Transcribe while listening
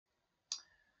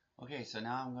Okay, so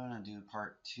now I'm going to do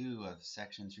part 2 of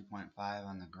section 3.5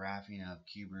 on the graphing of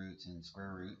cube roots and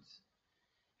square roots.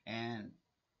 And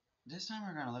this time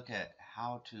we're going to look at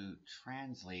how to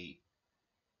translate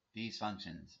these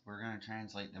functions. We're going to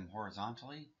translate them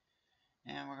horizontally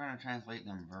and we're going to translate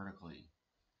them vertically.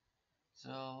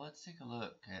 So let's take a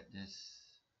look at this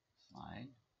slide.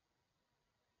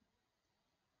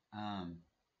 And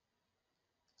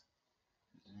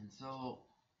so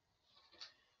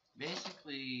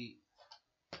basically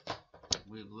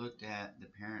we've looked at the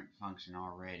parent function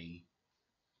already.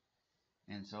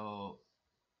 And so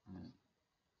I'm going to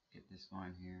get this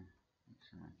going here. Make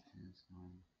sure my pen is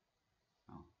going.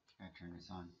 Oh, gotta turn this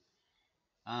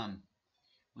on.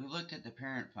 We looked at the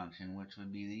parent function, which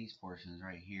would be these portions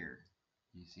right here.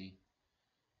 You see?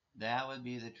 That would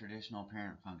be the traditional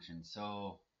parent function.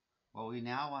 So what we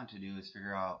now want to do is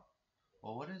figure out,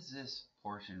 well, what does this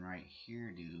portion right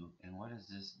here do, and what does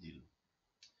this do?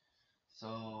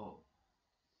 So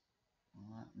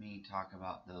let me talk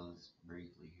about those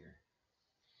briefly here.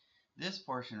 This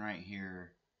portion right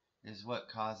here is what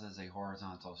causes a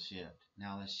horizontal shift.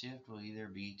 Now the shift will either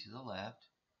be to the left,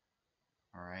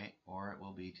 all right, or it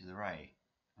will be to the right,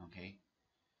 okay?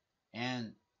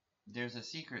 And there's a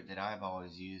secret that I've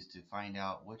always used to find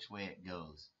out which way it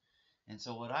goes. And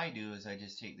so what I do is I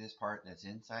just take this part that's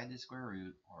inside the square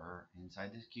root or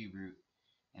inside this cube root,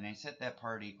 and I set that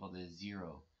part equal to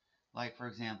 0. Like for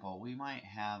example, we might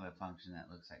have a function that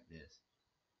looks like this.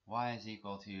 Y is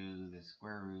equal to the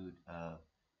square root of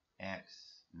x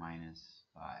minus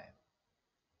 5.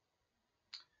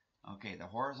 Okay, the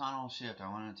horizontal shift I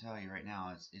want to tell you right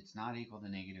now is it's not equal to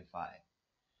negative 5.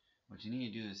 What you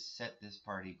need to do is set this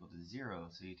part equal to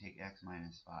 0, so you take x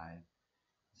minus 5,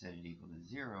 set it equal to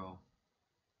 0,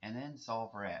 and then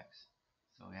solve for x.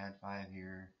 So add 5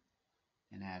 here,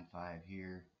 and add 5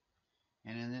 here,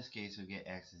 and in this case we get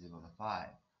x is equal to 5.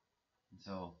 And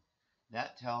so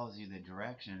that tells you the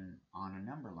direction on a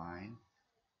number line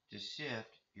to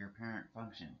shift your parent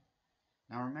function.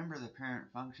 Now remember, the parent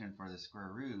function for the square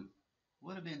root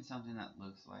would have been something that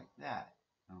looks like that,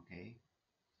 okay?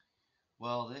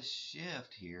 Well, this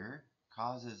shift here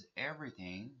causes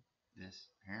everything, this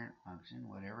parent function,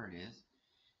 whatever it is,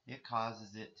 it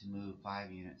causes it to move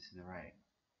 5 units to the right.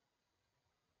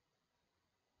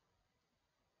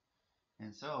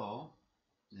 And so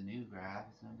the new graph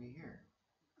is going to be here.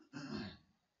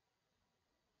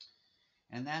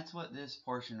 And that's what this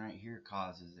portion right here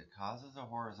causes. It causes a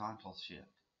horizontal shift.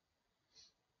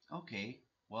 Okay,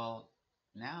 well,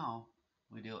 now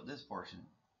we deal with this portion.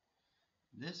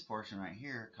 This portion right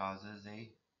here causes a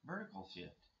vertical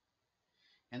shift.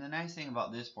 And the nice thing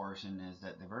about this portion is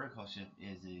that the vertical shift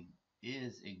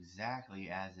is exactly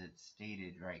as it's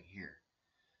stated right here.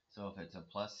 So if it's a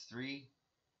plus 3,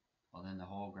 well then the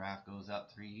whole graph goes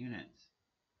up 3 units.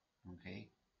 Okay?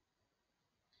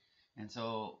 And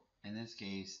so in this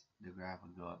case, the graph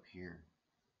would go up here.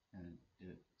 And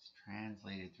it's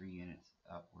translated 3 units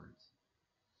upwards.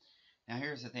 Now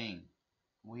here's the thing.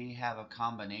 We have a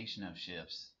combination of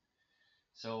shifts.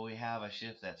 So we have a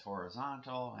shift that's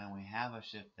horizontal and we have a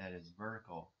shift that is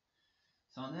vertical.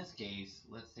 So in this case,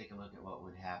 let's take a look at what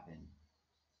would happen.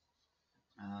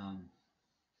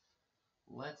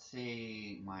 Let's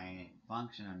say my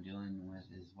function I'm dealing with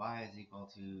is y is equal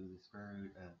to the square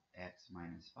root of x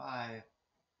minus 5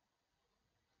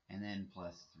 and then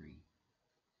plus 3.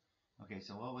 Okay,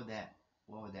 so what would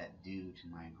that do to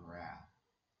my graph?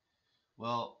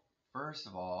 Well, first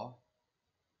of all,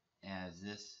 as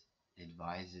this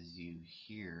advises you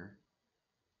here,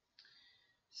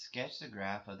 sketch the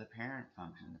graph of the parent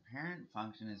function. The parent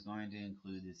function is going to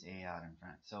include this a out in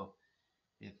front. So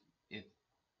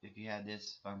if you had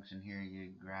this function here, you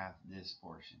graph this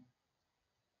portion.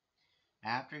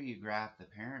 After you graph the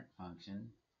parent function,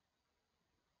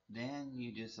 then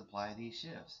you just apply these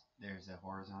shifts. There's a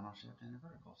horizontal shift and a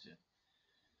vertical shift.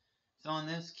 So in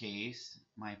this case,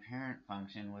 my parent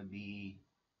function would be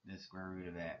the square root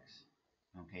of x.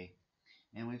 Okay?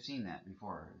 And we've seen that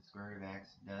before. The square root of x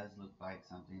does look like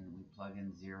something. We plug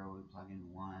in 0, we plug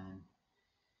in 1,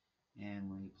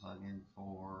 and we plug in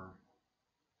 4,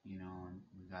 you know, and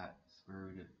we got square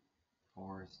root of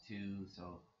 4 is 2,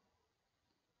 so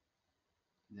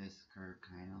this curve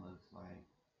kind of looks like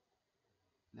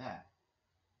that.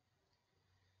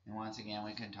 And once again,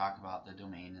 we can talk about the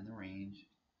domain and the range.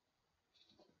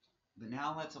 But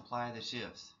now let's apply the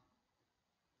shifts.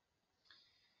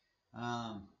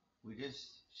 We just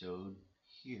showed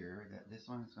here that this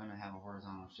one is going to have a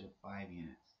horizontal shift 5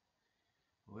 units.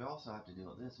 But we also have to deal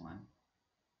with this one.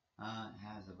 It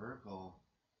has a vertical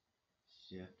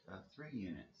shift of 3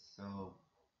 units. So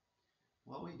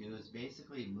what we do is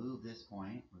basically move this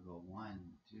point. We go 1,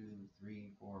 2,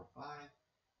 3, 4, 5,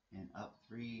 and up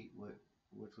 3,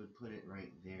 which would put it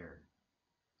right there.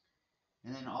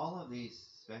 And then all of these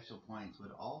special points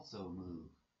would also move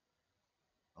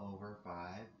over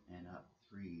 5 and up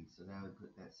 3. So that would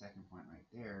put that second point right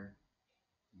there.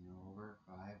 You know, over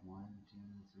 5, 1, 2,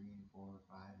 3, 4,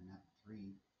 5, and up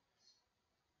 3.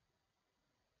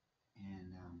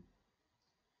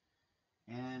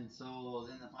 And so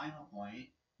then the final point,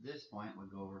 this point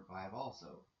would go over 5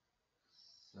 also.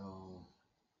 So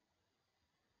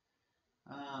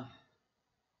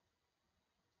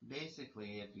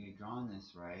basically, if you'd drawn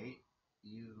this right,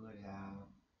 you would have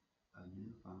a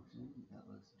new function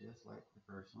that looks just like the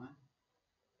first one.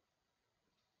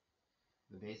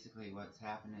 But basically what's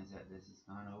happened is that this has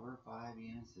gone over 5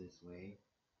 units this way,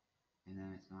 and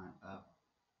then it's gone up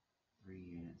 3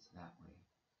 units that way.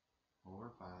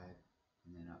 Over 5,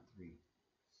 and then up 3.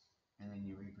 And then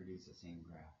you reproduce the same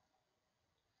graph.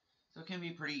 So it can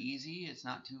be pretty easy, it's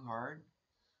not too hard.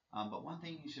 But one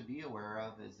thing you should be aware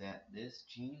of is that this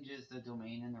changes the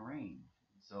domain and the range.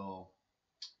 So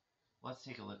let's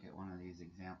take a look at one of these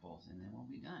examples and then we'll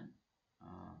be done.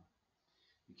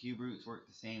 The cube roots work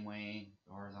the same way,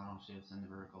 the horizontal shifts and the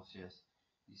vertical shifts.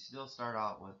 You still start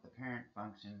out with the parent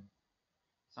function.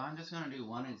 So I'm just going to do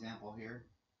one example here.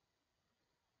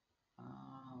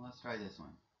 Let's try this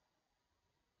one.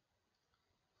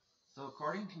 So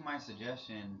according to my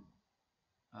suggestion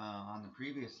on the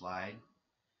previous slide,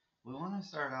 we want to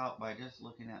start out by just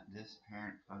looking at this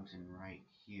parent function right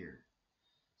here.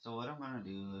 So what I'm going to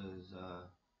do is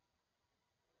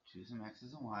choose some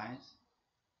x's and y's.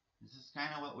 This is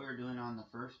kind of what we were doing on the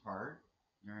first part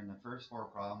during the first 4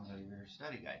 problems of your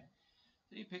study guide.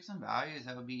 So you pick some values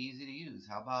that would be easy to use.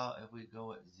 How about if we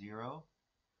go at 0,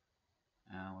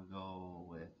 and we go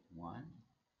with 1,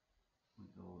 we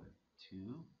go with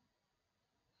 2,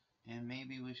 and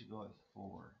maybe we should go with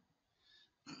 4.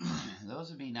 Those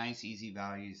would be nice easy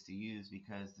values to use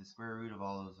because the square root of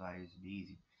all those values would be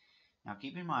easy. Now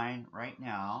keep in mind, right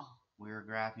now we're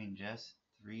graphing just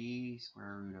 3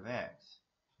 square root of x.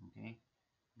 Okay,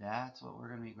 that's what we're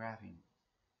going to be graphing.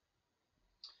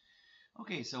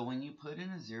 Okay, so when you put in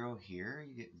a 0 here,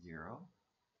 you get 0.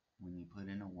 When you put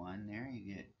in a 1 there,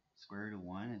 you get square root of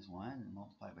 1 is 1, and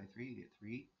multiply it by 3, you get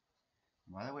 3.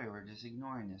 And by the way, we're just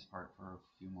ignoring this part for a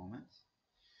few moments.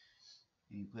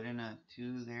 And you put in a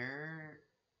 2 there.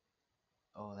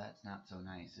 Oh, that's not so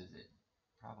nice, is it?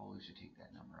 Probably should take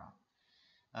that number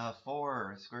off.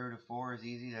 4, square root of 4 is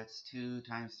easy. That's 2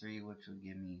 times 3, which would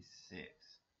give me 6.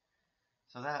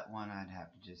 So that one I'd have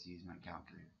to just use my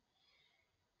calculator.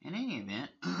 In any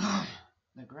event,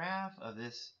 the graph of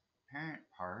this parent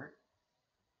part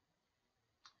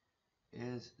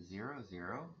is 0,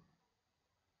 0,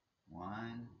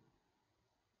 1,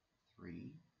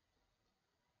 3,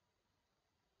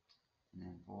 and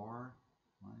then 4,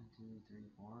 1, 2, 3,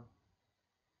 4,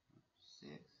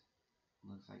 6.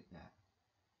 Looks like that.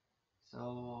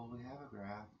 So we have a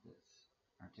graph that's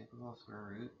our typical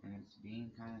square root, and it's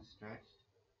being kind of stretched.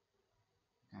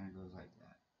 It kind of goes like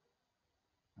that.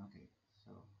 Okay,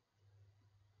 so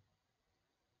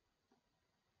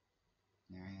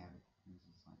there you have it. This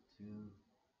is like 2,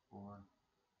 4,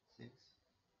 6,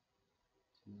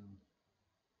 2,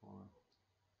 4,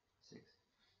 6.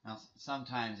 Now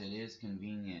sometimes it is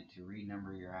convenient to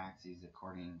renumber your axes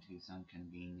according to some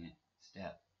convenient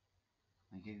step.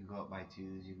 Like you can go up by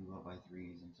 2s, you can go up by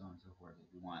 3s, and so on and so forth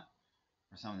if you want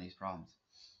for some of these problems.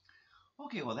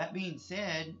 Okay, well that being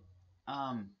said,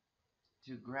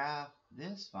 to graph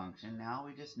this function, now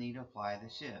we just need to apply the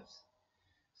shifts.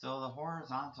 So the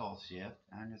horizontal shift,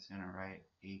 I'm just going to write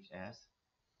hs.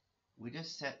 We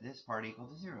just set this part equal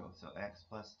to 0. So x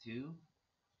plus 2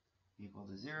 equal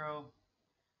to 0.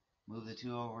 Move the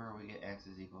 2 over, we get x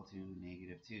is equal to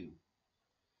negative 2.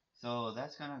 So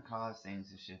that's going to cause things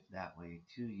to shift that way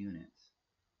 2 units.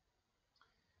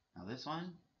 Now this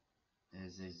one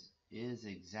is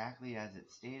exactly as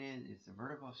it's stated. It's a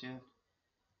vertical shift,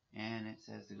 and it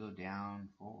says to go down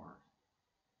 4.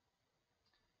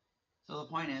 So the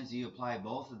point is you apply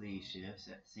both of these shifts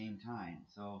at the same time.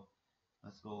 So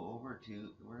let's go over to,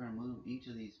 we're going to move each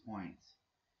of these points.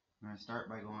 We're going to start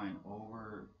by going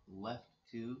over left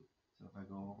 2. So if I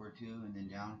go over 2 and then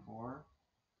down 4,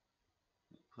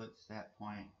 it puts that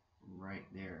point right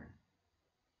there.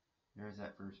 There's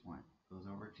that first point. Goes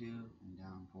over 2 and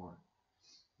down 4.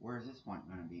 Where is this point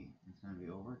going to be? It's going to be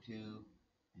over 2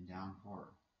 and down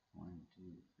 4. 1, 2,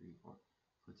 3, 4.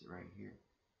 Puts it right here.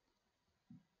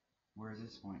 Where is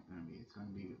this point going to be? It's going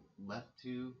to be left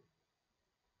 2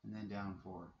 and then down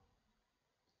 4.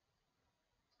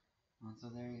 And so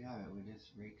there you have it. We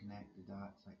just reconnect the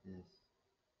dots like this.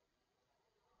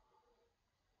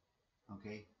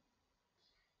 Okay.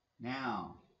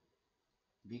 Now,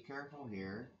 be careful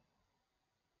here.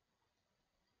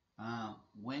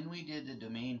 When we did the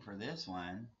domain for this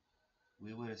one,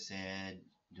 we would have said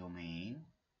domain.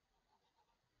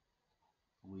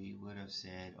 We would have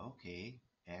said, okay,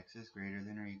 x is greater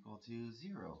than or equal to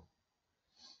 0.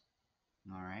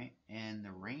 All right, and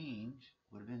the range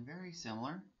would have been very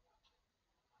similar.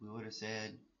 We would have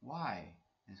said y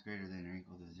is greater than or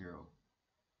equal to 0.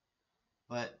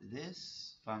 But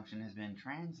this function has been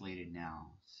translated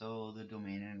now, so the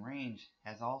domain and range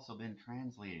has also been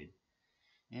translated.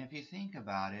 And if you think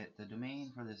about it, the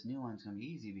domain for this new one is going to be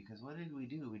easy because what did we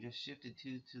do? We just shifted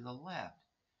 2 to the left.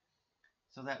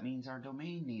 So that means our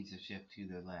domain needs to shift to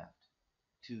the left,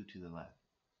 2 to the left.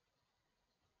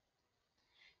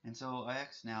 And so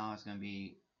x now is going to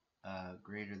be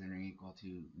greater than or equal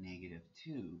to negative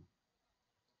 2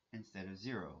 instead of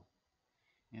 0.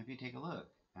 And if you take a look,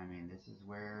 I mean, this is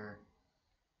where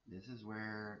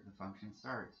the function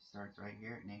starts. It starts right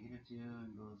here at negative 2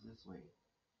 and goes this way.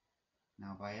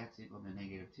 Now by x equal to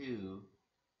negative 2,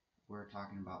 we're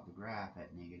talking about the graph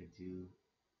at negative 2,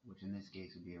 which in this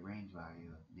case would be a range value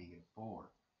of negative 4.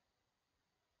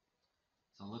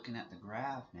 So looking at the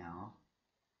graph now,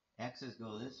 x's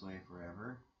go this way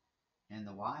forever, and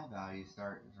the y value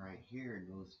starts right here and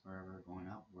goes forever going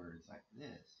upwards like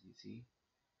this, you see?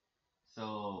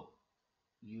 So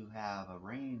you have a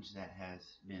range that has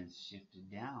been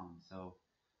shifted down. So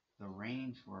the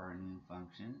range for our new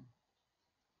function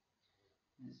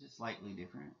is just slightly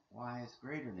different. Y is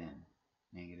greater than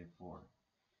negative 4.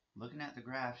 Looking at the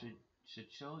graph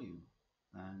should show you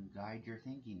and guide your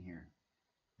thinking here.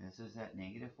 This is at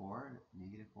negative 4.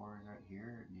 Negative 4 is right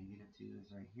here. Negative 2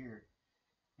 is right here.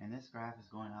 And this graph is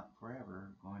going up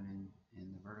forever, going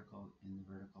in the vertical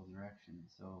direction.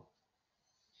 So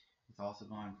it's also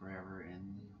going forever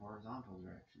in the horizontal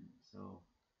direction. So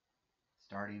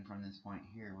starting from this point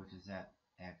here, which is at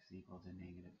x equal to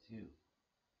negative 2.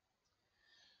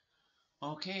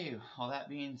 Okay, well that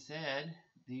being said,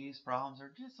 these problems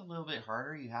are just a little bit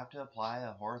harder. You have to apply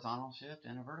a horizontal shift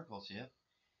and a vertical shift,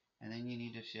 and then you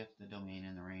need to shift the domain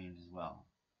and the range as well.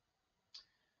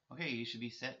 Okay, you should be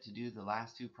set to do the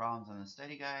last 2 problems on the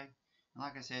study guide. And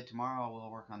like I said, tomorrow we'll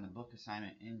work on the book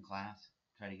assignment in class,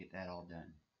 try to get that all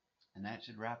done. And that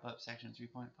should wrap up section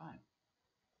 3.5.